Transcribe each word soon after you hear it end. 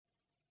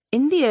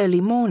In the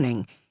early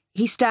morning,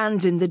 he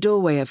stands in the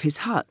doorway of his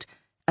hut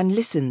and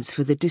listens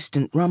for the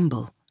distant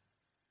rumble.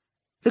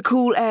 The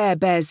cool air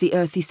bears the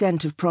earthy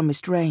scent of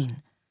promised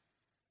rain.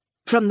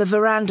 From the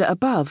veranda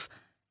above,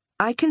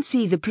 I can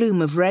see the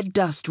plume of red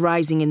dust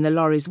rising in the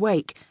lorry's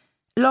wake,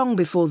 long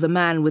before the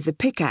man with the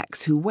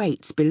pickaxe who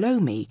waits below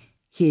me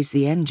hears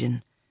the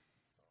engine.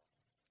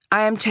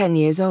 I am 10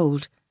 years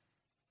old.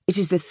 It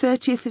is the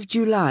 30th of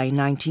July,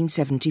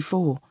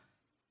 1974.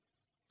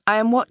 I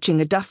am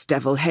watching a dust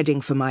devil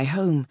heading for my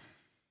home.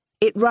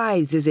 It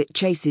writhes as it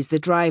chases the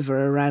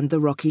driver around the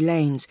rocky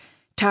lanes,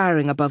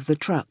 towering above the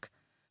truck,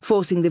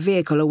 forcing the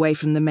vehicle away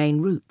from the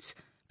main routes,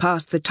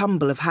 past the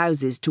tumble of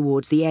houses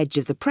towards the edge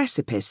of the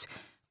precipice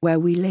where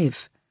we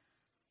live.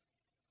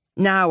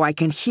 Now I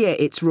can hear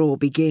its roar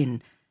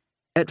begin.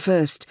 At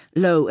first,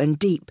 low and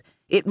deep,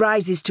 it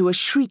rises to a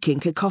shrieking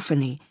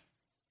cacophony.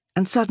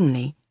 And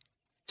suddenly,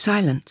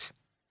 silence.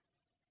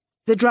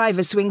 The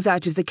driver swings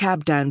out of the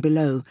cab down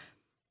below.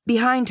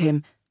 Behind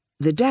him,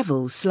 the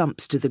devil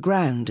slumps to the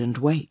ground and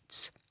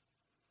waits.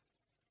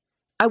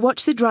 I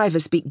watch the driver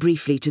speak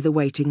briefly to the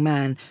waiting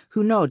man,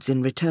 who nods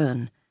in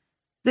return.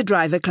 The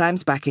driver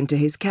climbs back into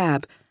his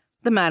cab.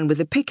 The man with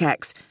the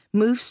pickaxe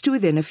moves to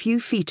within a few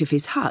feet of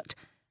his hut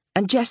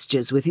and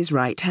gestures with his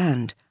right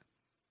hand.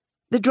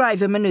 The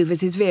driver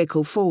manoeuvres his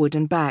vehicle forward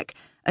and back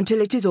until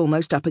it is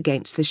almost up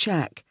against the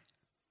shack.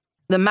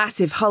 The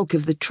massive hulk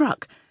of the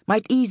truck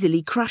might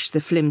easily crush the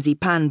flimsy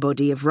pan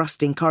body of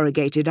rusting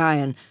corrugated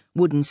iron,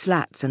 wooden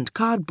slats and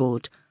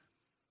cardboard.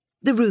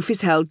 The roof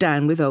is held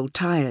down with old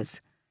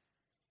tyres.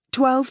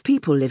 12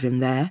 people live in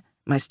there,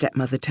 my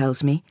stepmother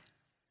tells me.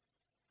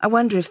 I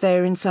wonder if they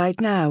are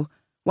inside now,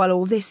 while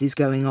all this is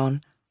going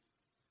on.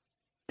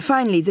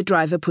 Finally, the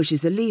driver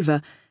pushes a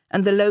lever,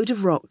 and the load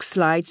of rocks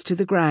slides to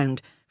the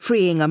ground,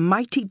 freeing a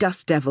mighty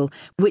dust devil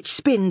which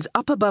spins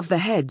up above the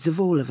heads of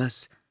all of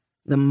us,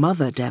 the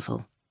mother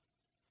devil.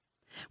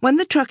 When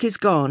the truck is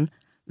gone,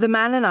 the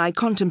man and I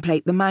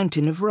contemplate the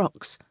mountain of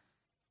rocks.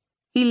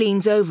 He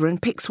leans over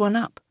and picks one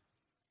up.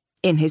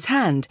 In his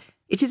hand,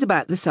 it is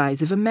about the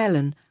size of a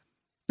melon.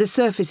 The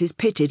surface is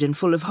pitted and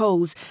full of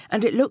holes,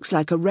 and it looks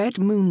like a red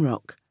moon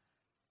rock.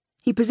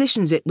 He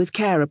positions it with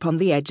care upon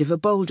the edge of a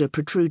boulder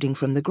protruding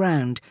from the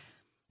ground.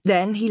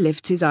 Then he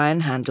lifts his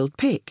iron-handled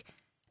pick,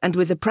 and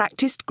with the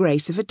practised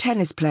grace of a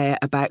tennis player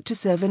about to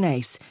serve an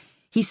ace,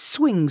 he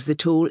swings the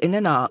tool in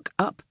an arc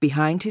up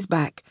behind his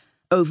back,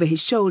 over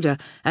his shoulder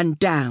and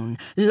down,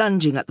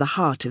 lunging at the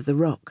heart of the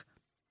rock.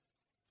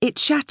 It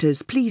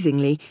shatters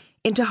pleasingly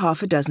into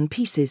 6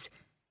 pieces.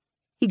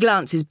 He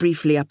glances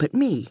briefly up at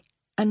me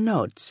and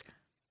nods.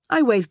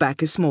 I wave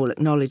back a small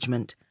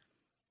acknowledgement.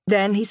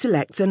 Then he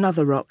selects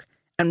another rock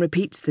and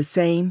repeats the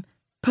same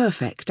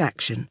perfect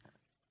action.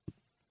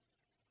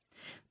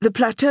 The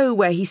plateau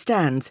where he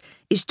stands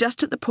is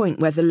just at the point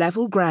where the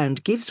level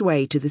ground gives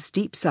way to the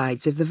steep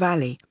sides of the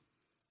valley.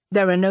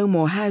 There are no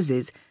more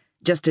houses,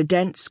 just a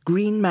dense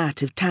green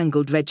mat of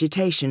tangled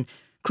vegetation,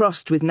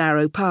 crossed with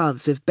narrow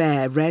paths of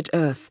bare red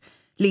earth,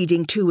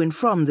 leading to and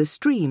from the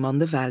stream on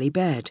the valley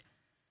bed.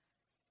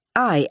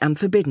 I am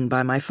forbidden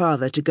by my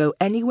father to go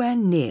anywhere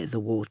near the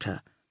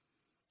water.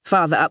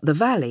 Farther up the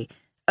valley,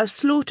 a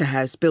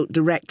slaughterhouse built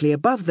directly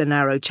above the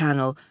narrow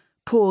channel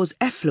pours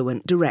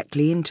effluent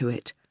directly into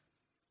it.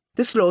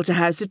 The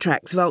slaughterhouse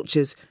attracts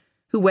vultures,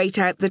 who wait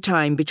out the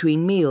time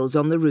between meals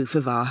on the roof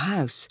of our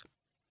house.